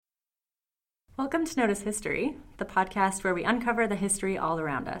Welcome to Notice History, the podcast where we uncover the history all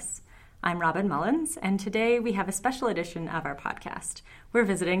around us. I'm Robin Mullins, and today we have a special edition of our podcast. We're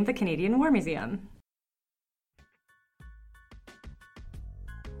visiting the Canadian War Museum.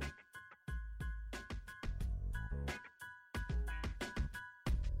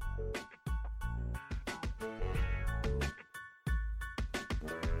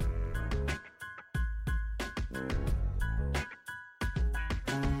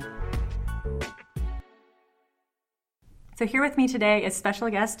 So here with me today is special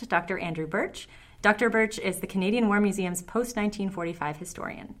guest Dr. Andrew Burtch. Dr. Burtch is the Canadian War Museum's post-1945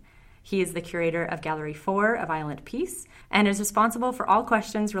 historian. He is the curator of Gallery 4 of Violent Peace and is responsible for all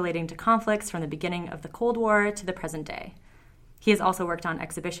questions relating to conflicts from the beginning of the Cold War to the present day. He has also worked on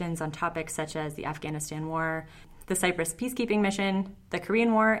exhibitions on topics such as the Afghanistan War, the Cyprus peacekeeping mission, the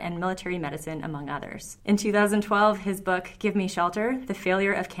Korean War, and military medicine, among others. In 2012, his book, Give Me Shelter, The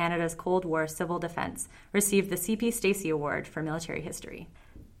Failure of Canada's Cold War Civil Defense, received the C.P. Stacey Award for Military History.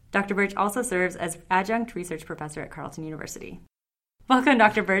 Dr. Burtch also serves as adjunct research professor at Carleton University. Welcome,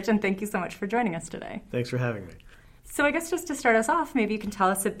 Dr. Burtch, and thank you so much for joining us today. Thanks for having me. So I guess just to start us off, maybe you can tell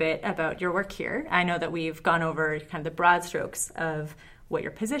us a bit about your work here. I know that we've gone over kind of the broad strokes of what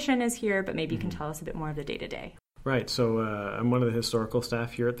your position is here, but maybe you can tell us a bit more of the day-to-day. Right, so I'm one of the historical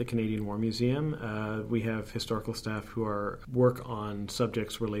staff here at the Canadian War Museum. We have historical staff who work on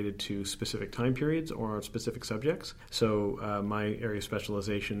subjects related to specific time periods or specific subjects. So my area of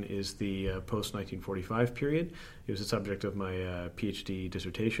specialization is the post-1945 period. It was the subject of my PhD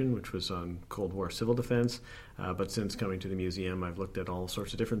dissertation, which was on Cold War civil defense. But since coming to the museum, I've looked at all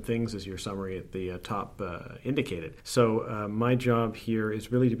sorts of different things, as your summary at the top indicated. So my job here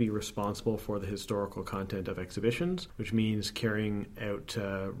is really to be responsible for the historical content of exhibitions, which means carrying out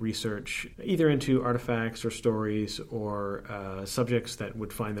research either into artifacts or stories or subjects that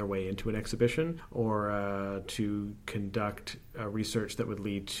would find their way into an exhibition, or to conduct research that would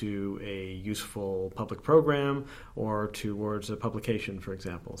lead to a useful public program or towards a publication, for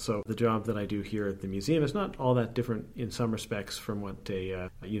example. So the job that I do here at the museum is not all that different in some respects from what a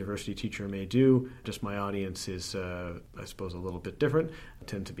university teacher may do. Just my audience is, I suppose, a little bit different. I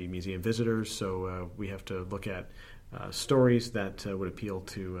tend to be museum visitors, so we have to look at stories that would appeal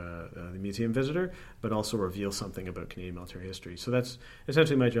to the museum visitor, but also reveal something about Canadian military history. So that's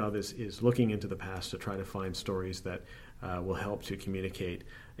essentially my job is looking into the past to try to find stories that will help to communicate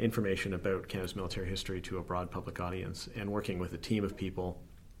information about Canada's military history to a broad public audience, and working with a team of people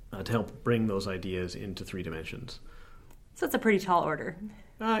to help bring those ideas into three dimensions. So it's a pretty tall order.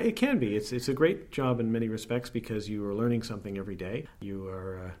 It can be. It's a great job in many respects because you are learning something every day. You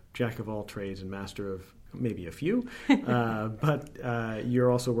are a jack of all trades and master of maybe a few, but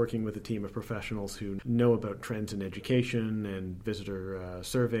you're also working with a team of professionals who know about trends in education and visitor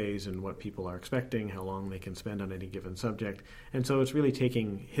surveys and what people are expecting, how long they can spend on any given subject. And so it's really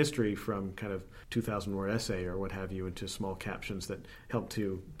taking history from kind of 2,000-word essay or what have you into small captions that help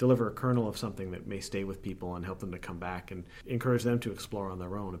to deliver a kernel of something that may stay with people and help them to come back and encourage them to explore on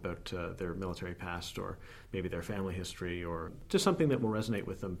their own about their military past or maybe their family history or just something that will resonate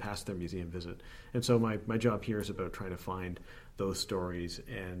with them past their museum visit. And so my job here is about trying to find those stories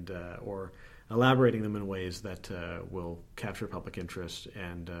and or elaborating them in ways that will capture public interest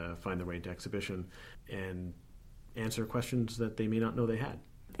and find their way into exhibition and answer questions that they may not know they had.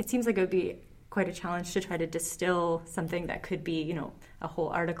 It seems like it would be quite a challenge to try to distill something that could be, a whole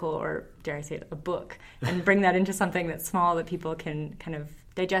article or, dare I say it, a book, and bring that into something that's small that people can kind of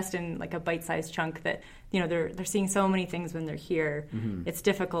digest in like a bite-sized chunk that, they're seeing so many things when they're here. Mm-hmm. It's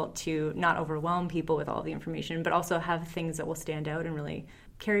difficult to not overwhelm people with all the information, but also have things that will stand out and really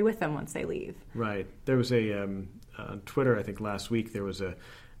carry with them once they leave. Right. There was on Twitter, I think last week, there was a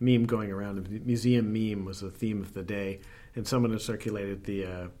meme going around. The museum meme was the theme of the day. And someone had circulated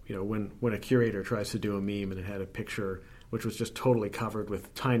the, when a curator tries to do a meme and it had a picture which was just totally covered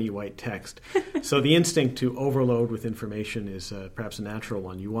with tiny white text. So the instinct to overload with information is perhaps a natural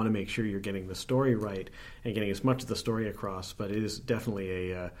one. You want to make sure you're getting the story right and getting as much of the story across, but it is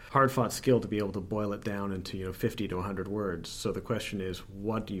definitely a hard-fought skill to be able to boil it down into 50 to 100 words. So the question is,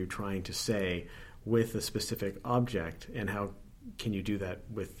 what are you trying to say with a specific object, and how can you do that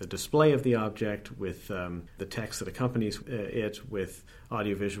with the display of the object, with the text that accompanies it, with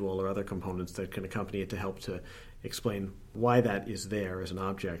audiovisual or other components that can accompany it to help to explain why that is there as an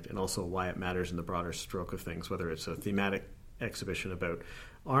object and also why it matters in the broader stroke of things, whether it's a thematic exhibition about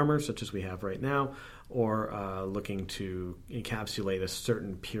armor, such as we have right now, or looking to encapsulate a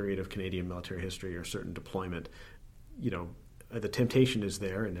certain period of Canadian military history or certain deployment. The temptation is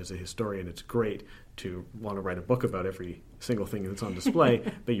there, and as a historian, it's great to want to write a book about every single thing that's on display,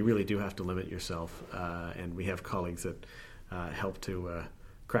 but you really do have to limit yourself. And we have colleagues that help to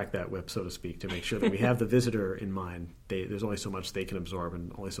crack that whip, so to speak, to make sure that we have the visitor in mind. There's only so much they can absorb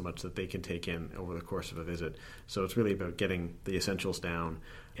and only so much that they can take in over the course of a visit. So it's really about getting the essentials down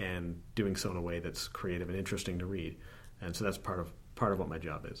and doing so in a way that's creative and interesting to read. And so that's part of what my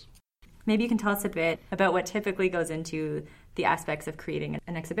job is. Maybe you can tell us a bit about what typically goes into the aspects of creating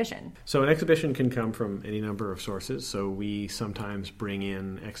an exhibition. So an exhibition can come from any number of sources. So we sometimes bring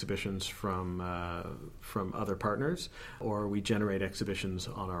in exhibitions from other partners, or we generate exhibitions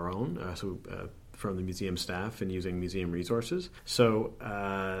on our own. From the museum staff and using museum resources. So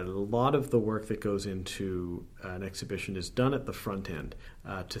a lot of the work that goes into an exhibition is done at the front end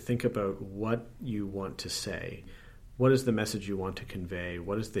to think about what you want to say. What is the message you want to convey?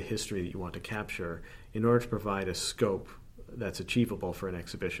 What is the history that you want to capture in order to provide a scope that's achievable for an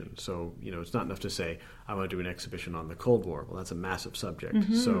exhibition? So, it's not enough to say, I want to do an exhibition on the Cold War. Well, that's a massive subject.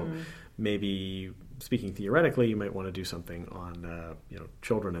 Mm-hmm. So maybe, speaking theoretically, you might want to do something on,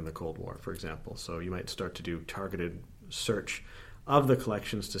 children in the Cold War, for example. So you might start to do targeted search of the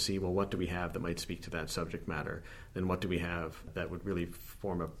collections to see, well, what do we have that might speak to that subject matter? Then what do we have that would really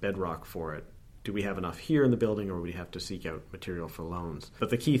form a bedrock for it? Do we have enough here in the building, or would we have to seek out material for loans?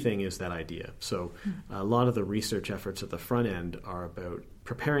 But the key thing is that idea. So a lot of the research efforts at the front end are about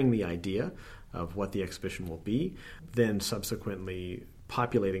preparing the idea of what the exhibition will be, then subsequently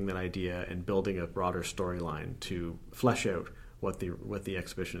populating that idea and building a broader storyline to flesh out what the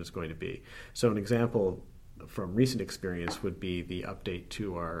exhibition is going to be. So an example from recent experience would be the update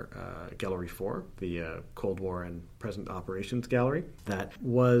to our Gallery 4, the Cold War and Present Operations Gallery, that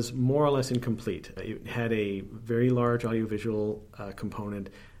was more or less incomplete. It had a very large audiovisual component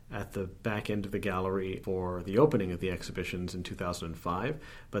at the back end of the gallery for the opening of the exhibitions in 2005,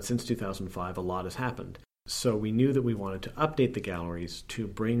 but since 2005 a lot has happened. So we knew that we wanted to update the galleries to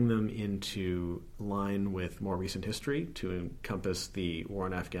bring them into line with more recent history, to encompass the war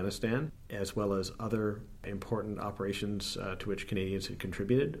in Afghanistan, as well as other important operations to which Canadians had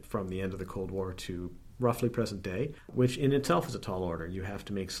contributed from the end of the Cold War to roughly present day, which in itself is a tall order. You have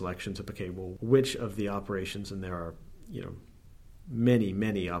to make selections of, okay, well, which of the operations, and there are, many,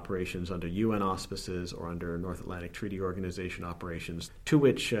 many operations under UN auspices or under North Atlantic Treaty Organization operations, to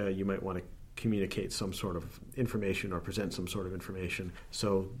which you might want to communicate some sort of information or present some sort of information.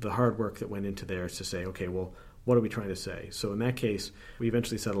 So the hard work that went into there is to say, okay, well, what are we trying to say? So in that case, we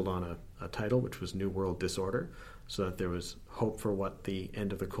eventually settled on a title, which was New World Disorder, so that there was hope for what the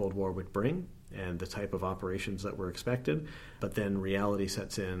end of the Cold War would bring and the type of operations that were expected. But then reality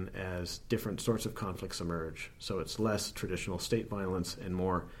sets in as different sorts of conflicts emerge. So it's less traditional state violence and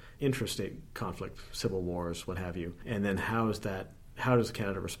more intrastate conflict, civil wars, what have you. And then how does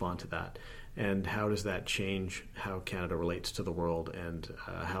Canada respond to that? And how does that change how Canada relates to the world and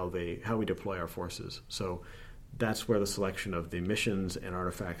how we deploy our forces? So that's where the selection of the missions and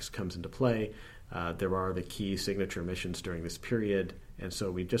artifacts comes into play. There are the key signature missions during this period, and so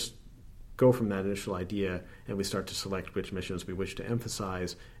we just go from that initial idea and we start to select which missions we wish to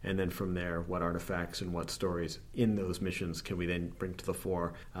emphasize, and then from there, what artifacts and what stories in those missions can we then bring to the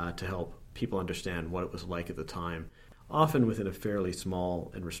fore to help people understand what it was like at the time, often within a fairly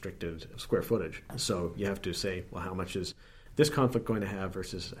small and restricted square footage. So you have to say, well, how much is this conflict going to have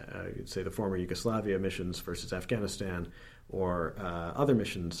versus, say, the former Yugoslavia missions versus Afghanistan or other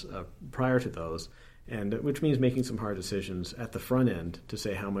missions prior to those, and which means making some hard decisions at the front end to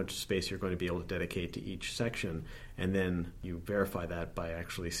say how much space you're going to be able to dedicate to each section, and then you verify that by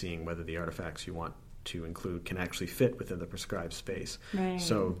actually seeing whether the artifacts you want to include can actually fit within the prescribed space. Right.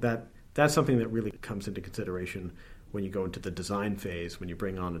 So that's something that really comes into consideration when you go into the design phase, when you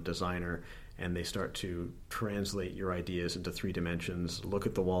bring on a designer and they start to translate your ideas into 3 dimensions, look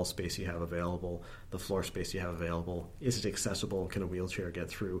at the wall space you have available, the floor space you have available, is it accessible, can a wheelchair get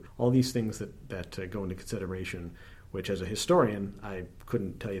through? All these things that go into consideration, which as a historian, I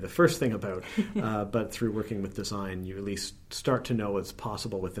couldn't tell you the first thing about, but through working with design, you at least start to know what's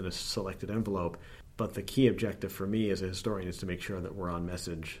possible within a selected envelope. But the key objective for me as a historian is to make sure that we're on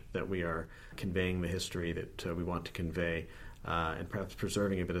message, that we are conveying the history that we want to convey, and perhaps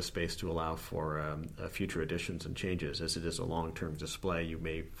preserving a bit of space to allow for future additions and changes. As it is a long-term display, you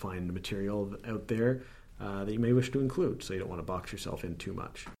may find material out there that you may wish to include, so you don't want to box yourself in too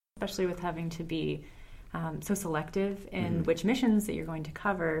much. Especially with having to be so selective in which missions that you're going to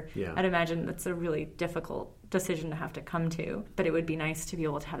cover, I'd imagine that's a really difficult decision to have to come to. But it would be nice to be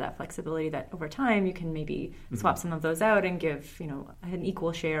able to have that flexibility that over time you can maybe swap some of those out and give, an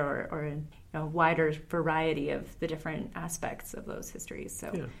equal share or a wider variety of the different aspects of those histories.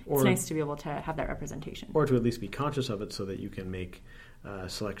 So it's nice to be able to have that representation. Or to at least be conscious of it so that you can make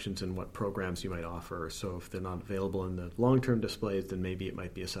selections in what programs you might offer. So if they're not available in the long-term displays, then maybe it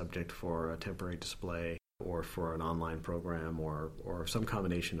might be a subject for a temporary display or for an online program or some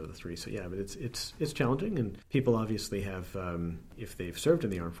combination of the three. So but it's challenging, and people obviously have, if they've served in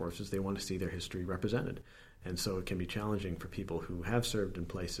the armed forces, they want to see their history represented. And so it can be challenging for people who have served in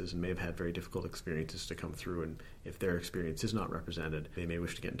places and may have had very difficult experiences to come through. And if their experience is not represented, they may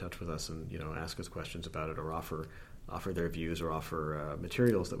wish to get in touch with us and ask us questions about it or offer their views or offer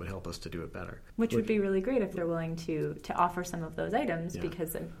materials that would help us to do it better. Which would be really great if they're willing to offer some of those items,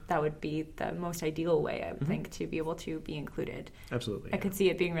 because that would be the most ideal way, I would think, to be able to be included. Absolutely. I could see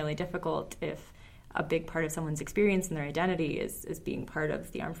it being really difficult if a big part of someone's experience and their identity is being part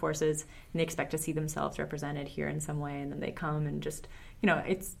of the armed forces, and they expect to see themselves represented here in some way, and then they come and just,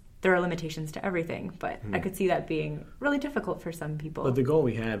 there are limitations to everything, but I could see that being really difficult for some people. But the goal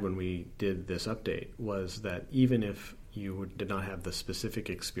we had when we did this update was that even if you did not have the specific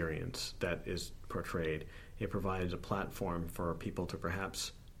experience that is portrayed, it provided a platform for people to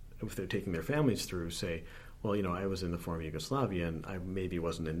perhaps, if they're taking their families through, say, well, I was in the former Yugoslavia and I maybe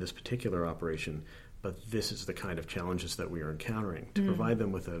wasn't in this particular operation, but this is the kind of challenges that we are encountering, to provide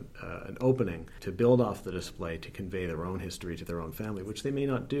them with an opening to build off the display, to convey their own history to their own family, which they may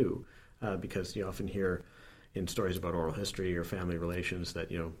not do, because you often hear in stories about oral history or family relations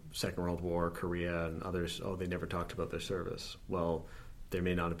that, Second World War, Korea, and others, they never talked about their service. Well, there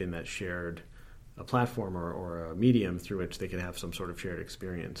may not have been that shared a platform or a medium through which they could have some sort of shared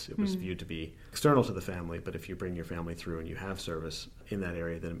experience. It was viewed to be external to the family, but if you bring your family through and you have service in that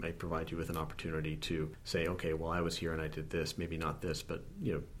area, then it might provide you with an opportunity to say, okay, well, I was here and I did this, maybe not this, but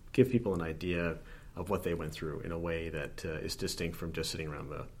give people an idea of what they went through in a way that is distinct from just sitting around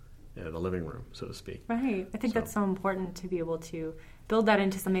the living room, so to speak. Right. I think that's so important to be able to build that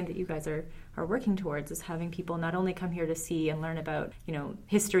into something that you guys are working towards, is having people not only come here to see and learn about,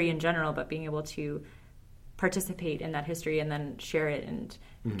 history in general, but being able to participate in that history and then share it and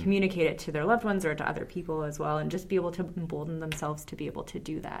communicate it to their loved ones or to other people as well, and just be able to embolden themselves to be able to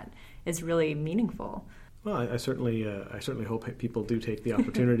do that is really meaningful. Well, I certainly hope people do take the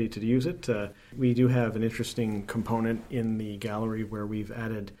opportunity to use it. We do have an interesting component in the gallery where we've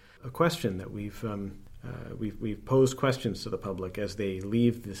added a question that we've posed questions to the public as they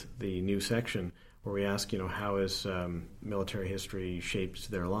leave the new section, where we ask, how has military history shaped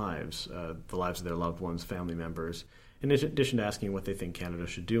their lives, the lives of their loved ones, family members, in addition to asking what they think Canada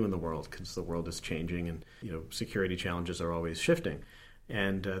should do in the world, because the world is changing and security challenges are always shifting.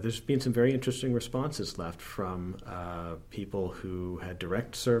 And there's been some very interesting responses left from people who had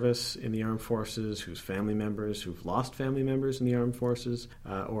direct service in the armed forces, whose family members, who've lost family members in the armed forces,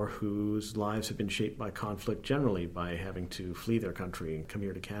 or whose lives have been shaped by conflict generally, by having to flee their country and come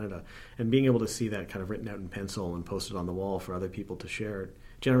here to Canada. And being able to see that kind of written out in pencil and posted on the wall for other people to share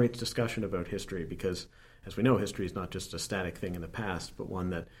generates discussion about history, because, as we know, history is not just a static thing in the past, but one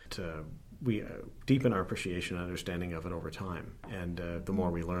that we deepen our appreciation and understanding of it over time. And the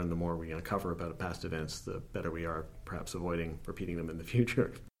more we learn, the more we uncover about past events, the better we are perhaps avoiding repeating them in the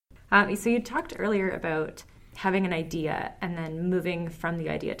future. So you talked earlier about having an idea and then moving from the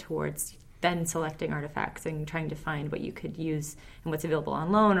idea towards then selecting artifacts and trying to find what you could use and what's available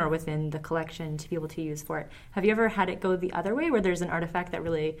on loan or within the collection to be able to use for it. Have you ever had it go the other way, where there's an artifact that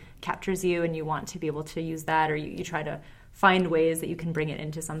really captures you and you want to be able to use that, or you try to find ways that you can bring it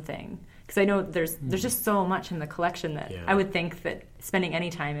into something? Because I know there's just so much in the collection that I would think that spending any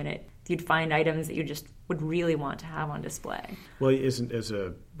time in it, you'd find items that you just would really want to have on display. Well,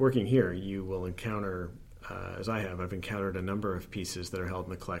 working here, you will encounter, as I've encountered a number of pieces that are held in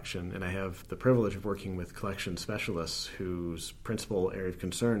the collection, and I have the privilege of working with collection specialists whose principal area of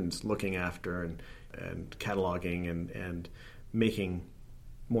concern is looking after and cataloging and making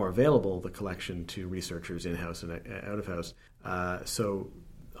more available the collection to researchers in-house and out-of-house. So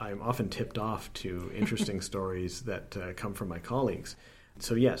I'm often tipped off to interesting stories that come from my colleagues.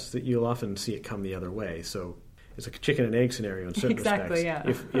 So yes, you'll often see it come the other way. So it's a chicken and egg scenario in certain respects. Yeah.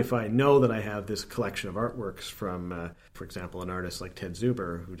 If I know that I have this collection of artworks from, for example, an artist like Ted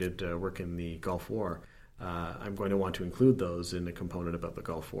Zuber, who did work in the Gulf War, I'm going to want to include those in the component about the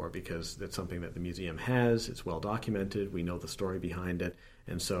Gulf War, because it's something that the museum has. It's well documented. We know the story behind it.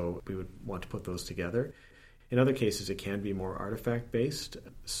 And so we would want to put those together. In other cases, it can be more artifact-based.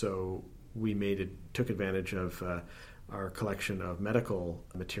 So we took advantage of our collection of medical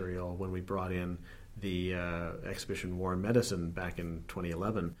material when we brought in the exhibition War and Medicine back in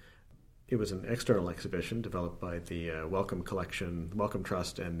 2011. It was an external exhibition developed by the Wellcome Collection, Wellcome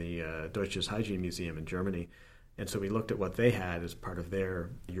Trust, and the Deutsches Hygiene Museum in Germany. And so we looked at what they had as part of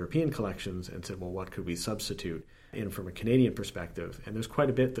their European collections and said, well, what could we substitute in from a Canadian perspective? And there's quite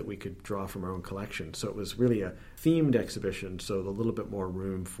a bit that we could draw from our own collection. So it was really a themed exhibition, so a little bit more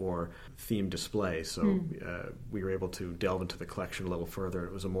room for themed display. So we were able to delve into the collection a little further.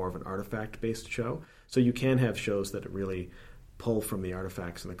 It was a more of an artifact-based show. So you can have shows that really pull from the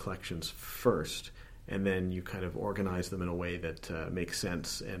artifacts and the collections first, and then you kind of organize them in a way that makes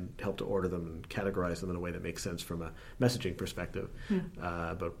sense and help to order them and categorize them in a way that makes sense from a messaging perspective.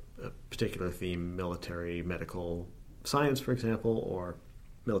 About a particular theme, military, medical science, for example, or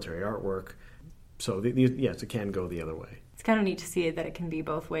military artwork. So, yes, it can go the other way. It's kind of neat to see that it can be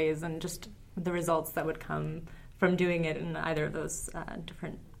both ways, and just the results that would come from doing it in either of those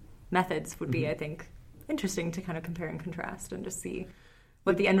different methods would be, I think, interesting to kind of compare and contrast and just see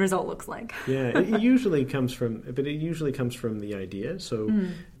what the end result looks like. Yeah, it usually comes from the idea. So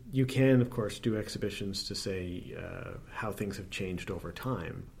you can, of course, do exhibitions to say how things have changed over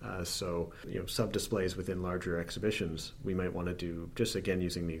time. So, sub-displays within larger exhibitions, we might want to do, just again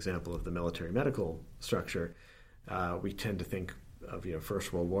using the example of the military medical structure, we tend to think of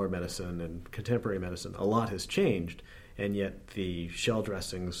First World War medicine and contemporary medicine. A lot has changed, and yet the shell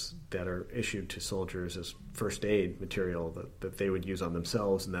dressings that are issued to soldiers as first aid material that they would use on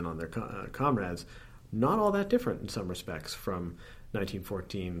themselves and then on their comrades, not all that different in some respects from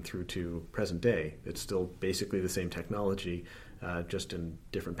 1914 through to present day. It's still basically the same technology, just in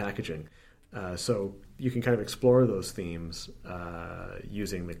different packaging. So you can kind of explore those themes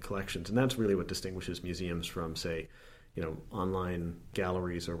using the collections, and that's really what distinguishes museums from, say, online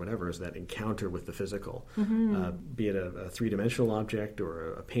galleries or whatever, is that encounter with the physical, be it a three-dimensional object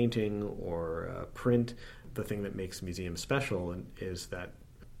or a painting or a print. The thing that makes museums special is that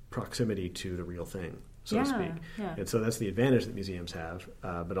proximity to the real thing, so to speak. Yeah. And so that's the advantage that museums have,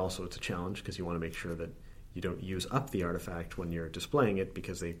 but also it's a challenge because you want to make sure that you don't use up the artifact when you're displaying it,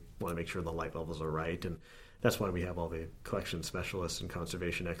 because they want to make sure the light levels are right. And that's why we have all the collection specialists and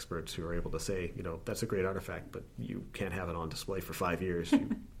conservation experts who are able to say, that's a great artifact, but you can't have it on display for 5 years.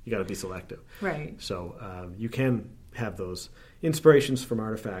 You got to be selective. Right. So you can have those inspirations from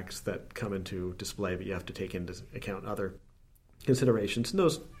artifacts that come into display, but you have to take into account other considerations. And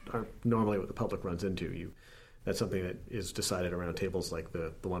those are normally what the public runs into. That's something that is decided around tables like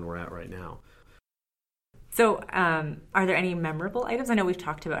the one we're at right now. So are there any memorable items? I know we've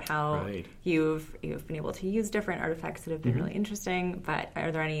talked about how you've been able to use different artifacts that have been really interesting, but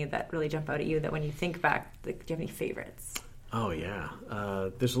are there any that really jump out at you that when you think back, do you have any favorites? Oh, yeah.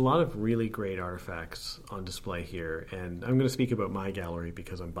 There's a lot of really great artifacts on display here, and I'm going to speak about my gallery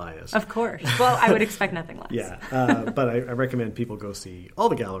because I'm biased. Of course. Well, I would expect nothing less. Yeah, but I recommend people go see all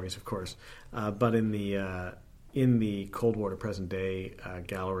the galleries, of course. But in the Cold War to present day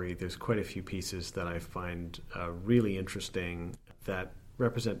gallery, there's quite a few pieces that I find really interesting that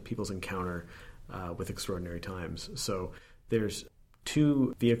represent people's encounter with extraordinary times. So there's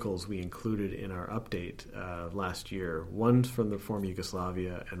 2 vehicles we included in our update last year. One's from the former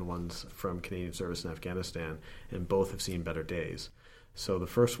Yugoslavia and one's from Canadian service in Afghanistan, and both have seen better days. So the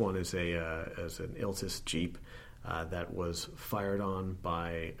first one is an Iltis Jeep that was fired on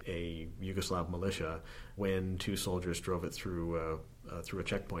by a Yugoslav militia when 2 soldiers drove it through a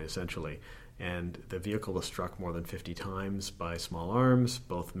checkpoint, essentially. And the vehicle was struck more than 50 times by small arms.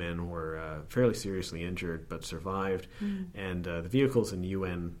 Both men were fairly seriously injured but survived. And the vehicle's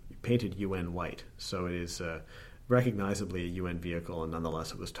in painted UN white. So it is recognizably a UN vehicle, and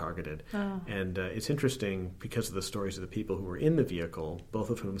nonetheless it was targeted. Oh. And it's interesting because of the stories of the people who were in the vehicle,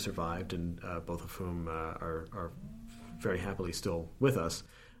 both of whom survived and both of whom are very happily still with us.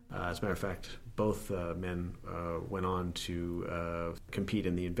 As a matter of fact, both men went on to compete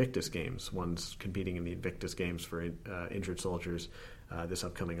in the Invictus Games. One's competing in the Invictus Games for injured soldiers this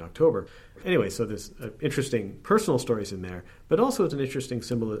upcoming October. Anyway, so there's interesting personal stories in there, but also it's an interesting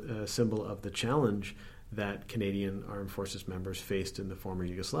symbol of the challenge that Canadian Armed Forces members faced in the former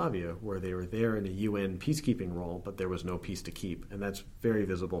Yugoslavia, where they were there in a UN peacekeeping role, but there was no peace to keep. And that's very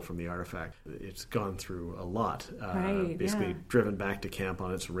visible from the artifact. It's gone through a lot, basically driven back to camp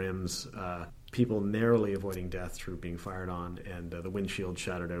on its rims, people narrowly avoiding death through being fired on, and the windshield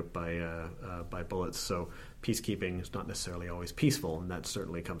shattered out by bullets. So peacekeeping is not necessarily always peaceful, and that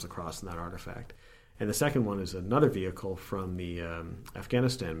certainly comes across in that artifact. And the second one is another vehicle from the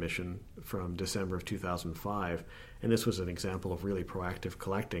Afghanistan mission from December of 2005. And this was an example of really proactive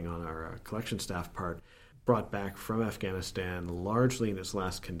collecting on our collection staff part. brought back from Afghanistan largely in its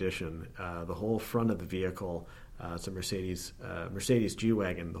last condition. The whole front of the vehicle, it's a Mercedes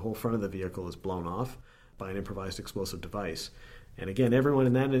G-Wagon, the whole front of the vehicle is blown off by an improvised explosive device. And again, everyone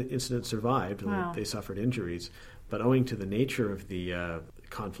in that incident survived. Wow. They suffered injuries. But owing to the nature of the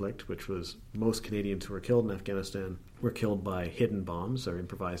conflict, which was most Canadians who were killed in Afghanistan were killed by hidden bombs or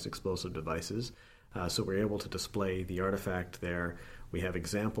improvised explosive devices. So we're able to display the artifact there. We have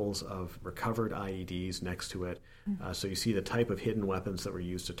examples of recovered IEDs next to it. So you see the type of hidden weapons that were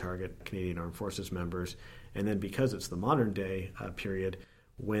used to target Canadian Armed Forces members. And then because it's the modern day period,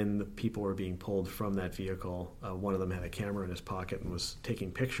 when the people were being pulled from that vehicle, one of them had a camera in his pocket and was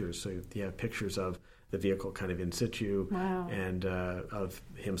taking pictures. So you have pictures of the vehicle kind of in situ. Wow. And of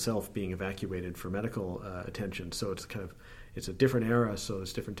himself being evacuated for medical attention. So it's a different era, so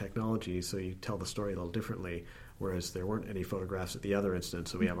there's different technology, so you tell the story a little differently, whereas there weren't any photographs at the other incident,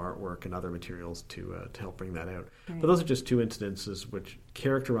 so we have artwork and other materials to help bring that out. Right. But those are just two incidences which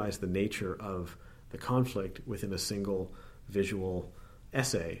characterize the nature of the conflict within a single visual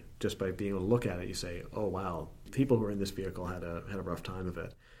essay. Just by being able to look at it, you say, oh, wow, people who were in this vehicle had a rough time of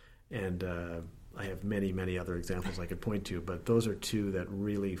it. And I have many, many other examples I could point to, but those are two that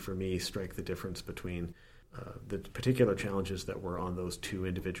really, for me, strike the difference between the particular challenges that were on those two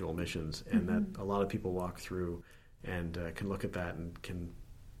individual missions, and that a lot of people walk through and can look at that and can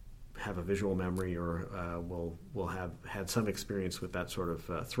have a visual memory or will have had some experience with that sort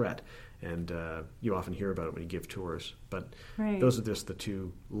of threat. And you often hear about it when you give tours. But those are just the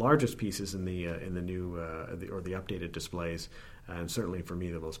two largest pieces in the new or the updated displays, and certainly for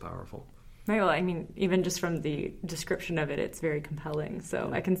me the most powerful. Right. Well, I mean, even just from the description of it, it's very compelling.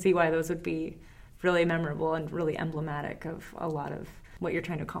 So I can see why those would be really memorable and really emblematic of a lot of what you're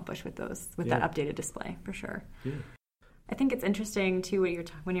trying to accomplish with those, with that updated display, for sure. Yeah. I think it's interesting too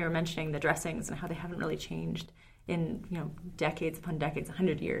when you were mentioning the dressings and how they haven't really changed in decades upon decades,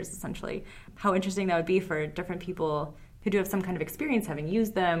 100 years essentially. How interesting that would be for different people who do have some kind of experience having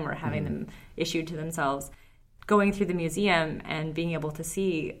used them or having them issued to themselves, going through the museum and being able to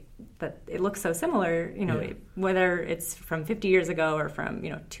see that it looks so similar, whether it's from 50 years ago or from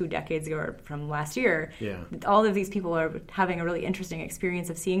 2 decades ago or from last year. All of these people are having a really interesting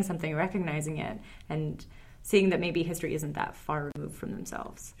experience of seeing something, recognizing it, and seeing that maybe history isn't that far removed from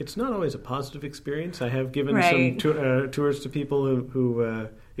themselves. It's not always a positive experience. I have given some tours to people who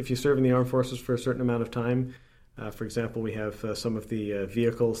if you serve in the armed forces for a certain amount of time, for example, we have some of the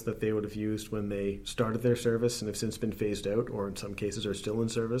vehicles that they would have used when they started their service and have since been phased out, or in some cases are still in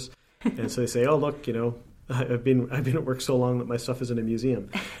service. And so they say, "Oh, look, I've been at work so long that my stuff is in a museum."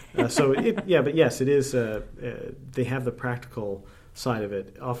 But yes, it is. They have the practical side of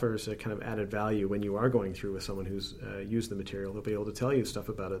it. Offers a kind of added value when you are going through with someone who's used the material. They'll be able to tell you stuff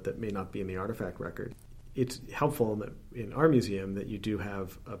about it that may not be in the artifact record. It's helpful in our museum that you do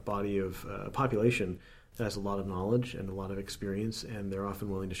have a body of population that has a lot of knowledge and a lot of experience, and they're often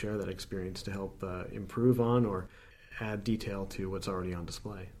willing to share that experience to help improve on or add detail to what's already on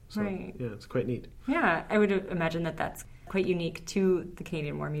display. So, it's quite neat. Yeah, I would imagine that that's quite unique to the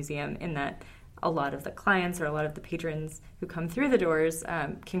Canadian War Museum in that a lot of the clients or a lot of the patrons who come through the doors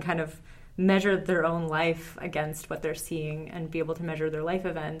can kind of measure their own life against what they're seeing and be able to measure their life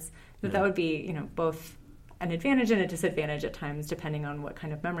events. That would be, both an advantage and a disadvantage at times, depending on what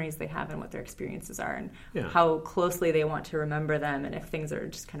kind of memories they have and what their experiences are and how closely they want to remember them, and if things are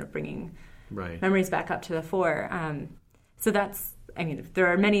just kind of bringing memories back up to the fore. So there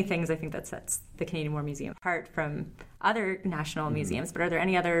are many things I think that sets the Canadian War Museum apart from other national museums, but are there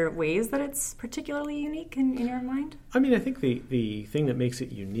any other ways that it's particularly unique in your mind? I mean, I think the thing that makes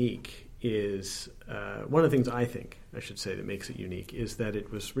it unique is, one of the things I should say that makes it unique is that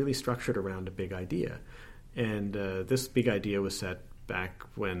it was really structured around a big idea. And this big idea was set back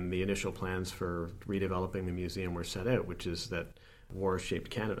when the initial plans for redeveloping the museum were set out, which is that war shaped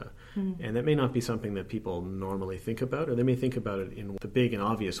Canada. And that may not be something that people normally think about, or they may think about it in the big and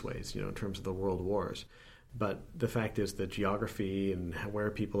obvious ways, in terms of the world wars. But the fact is that geography and where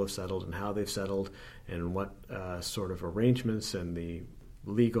people have settled and how they've settled and what sort of arrangements and the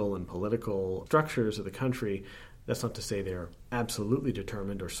legal and political structures of the country, that's not to say they're absolutely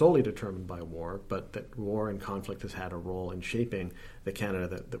determined or solely determined by war, but that war and conflict has had a role in shaping the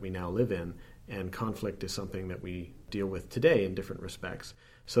Canada that we now live in, and conflict is something that we deal with today in different respects.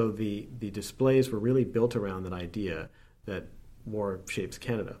 So the displays were really built around that idea that war shapes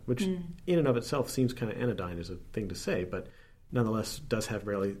Canada, which in and of itself seems kind of anodyne as a thing to say, but nonetheless does have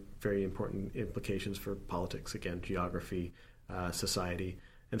really very important implications for politics, again, geography, society.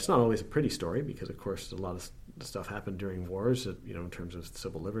 And it's not always a pretty story because, of course, a lot of stuff happened during wars, in terms of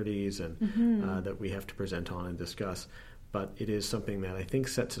civil liberties and that we have to present on and discuss. But it is something that I think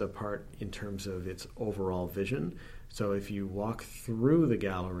sets it apart in terms of its overall vision. So if you walk through the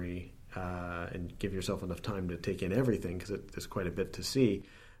gallery and give yourself enough time to take in everything, because there's quite a bit to see,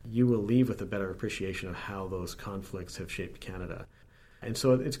 you will leave with a better appreciation of how those conflicts have shaped Canada. And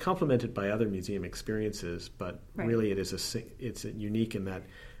so it's complemented by other museum experiences, but really it's unique in that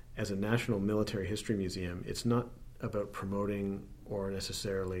as a national military history museum, it's not about promoting or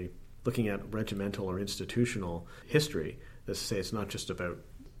necessarily looking at regimental or institutional history. That's to say, it's not just about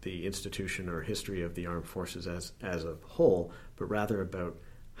the institution or history of the armed forces as a whole, but rather about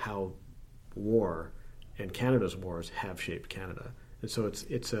how war and Canada's wars have shaped Canada. And so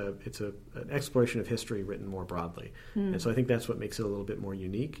it's an exploration of history written more broadly. And so I think that's what makes it a little bit more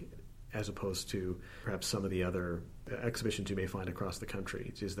unique as opposed to perhaps some of the other exhibitions you may find across the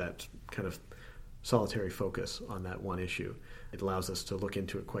country, is that kind of solitary focus on that one issue. It allows us to look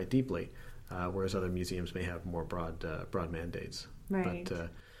into it quite deeply, whereas other museums may have more broad mandates. Right.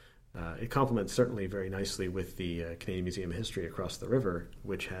 But it complements certainly very nicely with the Canadian Museum of History across the river,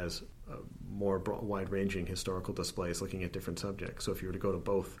 which has more wide-ranging historical displays looking at different subjects. So if you were to go to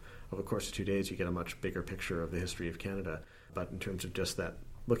both over the course of 2 days, you get a much bigger picture of the history of Canada. But in terms of just that,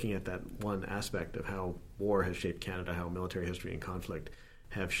 looking at that one aspect of how war has shaped Canada, how military history and conflict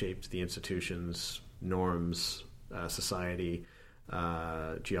have shaped the institutions, norms, society,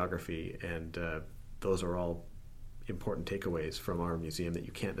 geography, and those are all important takeaways from our museum that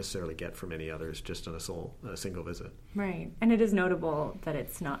you can't necessarily get from any others just on a single visit. Right. And it is notable that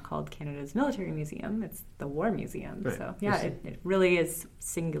it's not called Canada's Military Museum, it's the War Museum. Right. So, it really is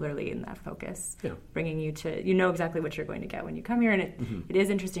singularly in that focus, bringing you to, exactly what you're going to get when you come here. And it is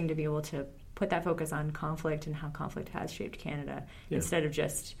interesting to be able to put that focus on conflict and how conflict has shaped Canada instead of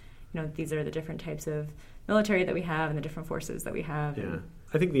just, these are the different types of military that we have and the different forces that we have. Yeah.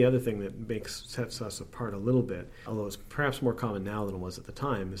 I think the other thing that sets us apart a little bit, although it's perhaps more common now than it was at the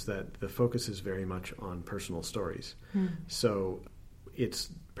time, is that the focus is very much on personal stories. So it's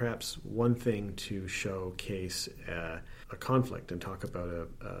perhaps one thing to showcase a conflict and talk about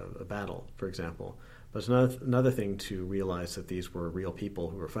a battle, for example. But it's another thing to realize that these were real people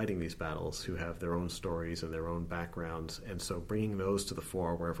who were fighting these battles, who have their own stories and their own backgrounds. And so bringing those to the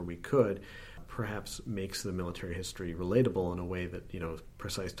fore wherever we could perhaps makes the military history relatable in a way that,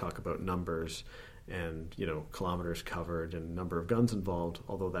 precise talk about numbers and, kilometers covered and number of guns involved,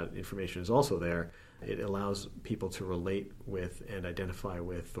 although that information is also there, it allows people to relate with and identify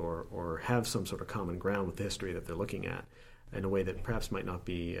with or have some sort of common ground with the history that they're looking at in a way that perhaps might not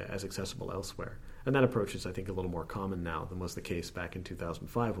be as accessible elsewhere. And that approach is, I think, a little more common now than was the case back in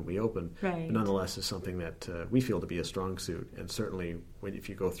 2005 when we opened. Right. But nonetheless, is something that we feel to be a strong suit. And certainly, if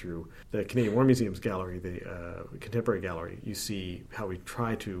you go through the Canadian War Museum's gallery, the Contemporary Gallery, you see how we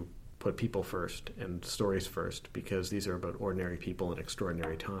try to put people first and stories first, because these are about ordinary people in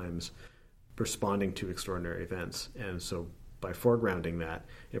extraordinary times responding to extraordinary events. And so by foregrounding that,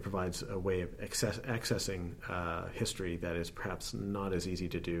 it provides a way of accessing history that is perhaps not as easy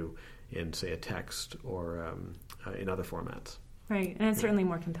to do in, say, a text or in other formats. Right, and it's certainly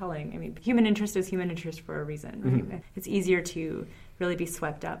more compelling. I mean, human interest is human interest for a reason. Right? It's easier to really be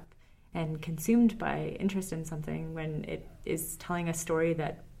swept up and consumed by interest in something when it is telling a story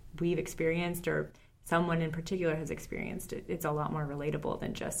that we've experienced or someone in particular has experienced. It's a lot more relatable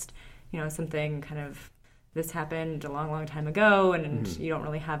than just, something kind of, this happened a long, long time ago, and you don't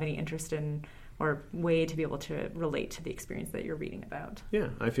really have any interest in or way to be able to relate to the experience that you're reading about. Yeah,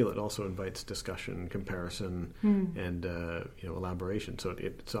 I feel it also invites discussion, comparison, and elaboration. So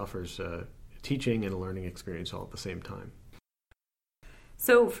it offers a teaching and a learning experience all at the same time.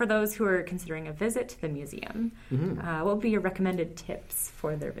 So for those who are considering a visit to the museum, what would be your recommended tips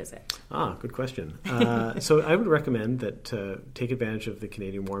for their visit? Good question. So I would recommend that take advantage of the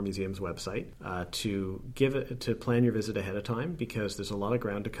Canadian War Museum's website to plan your visit ahead of time, because there's a lot of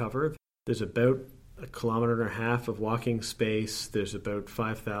ground to cover. There's about 1.5 kilometers of walking space. There's about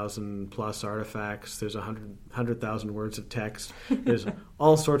 5,000 plus artifacts. There's 100,000 words of text. There's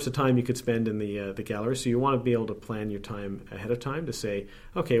all sorts of time you could spend in the gallery. So you want to be able to plan your time ahead of time to say,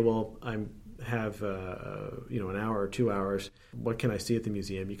 okay, well, I have an hour or 2 hours. What can I see at the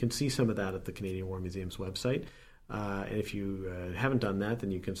museum? You can see some of that at the Canadian War Museum's website. And if you haven't done that, then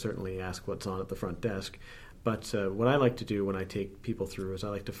you can certainly ask what's on at the front desk. But what I like to do when I take people through is I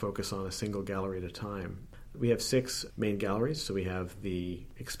like to focus on a single gallery at a time. We have 6 main galleries. So we have the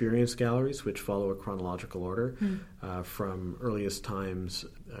experience galleries, which follow a chronological order from earliest times,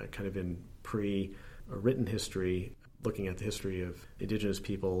 kind of in pre-written history, looking at the history of Indigenous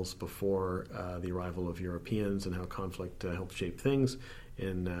peoples before the arrival of Europeans and how conflict helped shape things,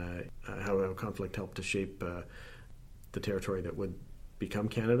 and how conflict helped to shape the territory that would become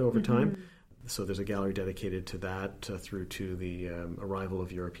Canada over time. So there's a gallery dedicated to that through to the arrival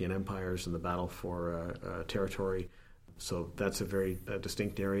of European empires and the battle for territory. So that's a very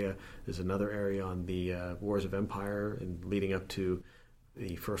distinct area. There's another area on the wars of empire and leading up to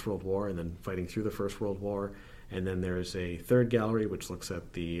the First World War and then fighting through the First World War. And then there's a third gallery which looks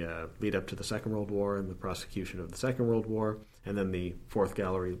at the lead up to the Second World War and the prosecution of the Second World War. And then the fourth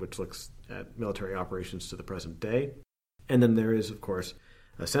gallery which looks at military operations to the present day. And then there is, of course,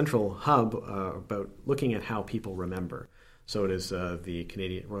 a central hub about looking at how people remember. So it is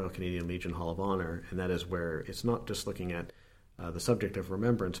the Royal Canadian Legion Hall of Honor, and that is where it's not just looking at the subject of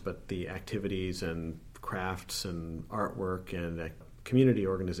remembrance, but the activities and crafts and artwork and community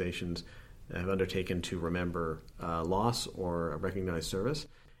organizations that have undertaken to remember loss or recognize service.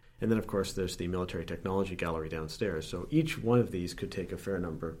 And then, of course, there's the Military Technology Gallery downstairs. So each one of these could take a fair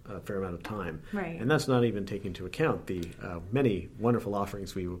amount of time. Right. And that's not even taking into account the many wonderful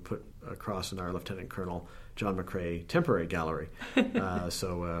offerings we would put across in our Lieutenant Colonel John McCrae temporary gallery.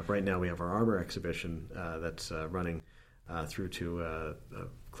 So right now we have our armor exhibition that's running through to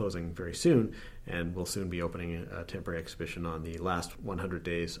closing very soon, and we'll soon be opening a temporary exhibition on the last 100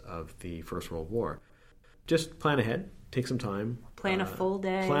 days of the First World War. Just plan ahead. Take some time. Plan a full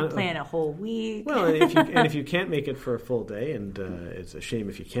day. Plan a whole week. Well, and if you can't make it for a full day, and it's a shame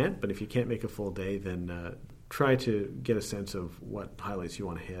if you can't, but if you can't make a full day, then try to get a sense of what highlights you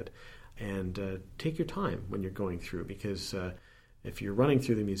want to hit, and take your time when you're going through, because if you're running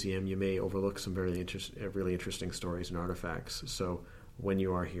through the museum, you may overlook some really interesting stories and artifacts. So when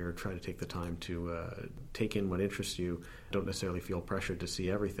you are here, try to take the time to take in what interests you. Don't necessarily feel pressured to see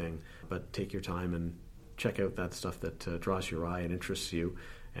everything, but take your time and check out that stuff that draws your eye and interests you,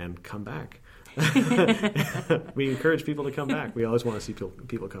 and come back. We encourage people to come back. We always want to see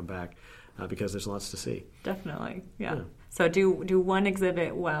people come back because there's lots to see. Definitely, yeah. So do one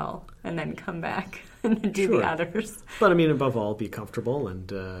exhibit well, and then come back and then do the others. But I mean, above all, be comfortable,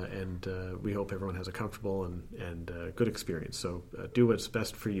 and we hope everyone has a comfortable and good experience. So do what's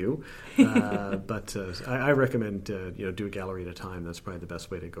best for you. But I recommend do a gallery at a time. That's probably the best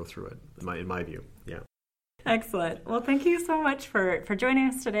way to go through it, in my view. Yeah. Excellent. Well, thank you so much for joining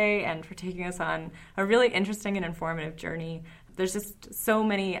us today and for taking us on a really interesting and informative journey. There's just so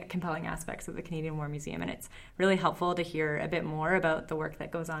many compelling aspects of the Canadian War Museum, and it's really helpful to hear a bit more about the work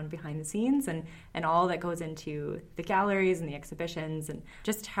that goes on behind the scenes and all that goes into the galleries and the exhibitions, and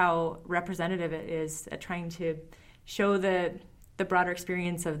just how representative it is at trying to show the broader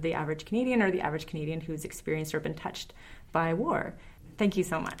experience of the average Canadian, or the average Canadian who's experienced or been touched by war. Thank you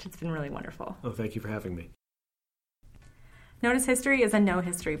so much. It's been really wonderful. Oh, thank you for having me. Notice History is a No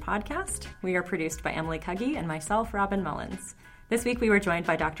History podcast. We are produced by Emily Cuggy and myself, Robin Mullins. This week we were joined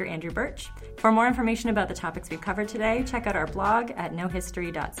by Dr. Andrew Burtch. For more information about the topics we've covered today, check out our blog at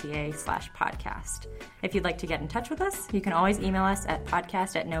nohistory.ca/podcast. If you'd like to get in touch with us, you can always email us at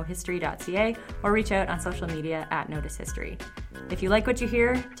podcast@nohistory.ca or reach out on social media @Notice History. If you like what you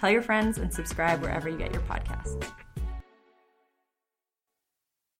hear, tell your friends and subscribe wherever you get your podcasts.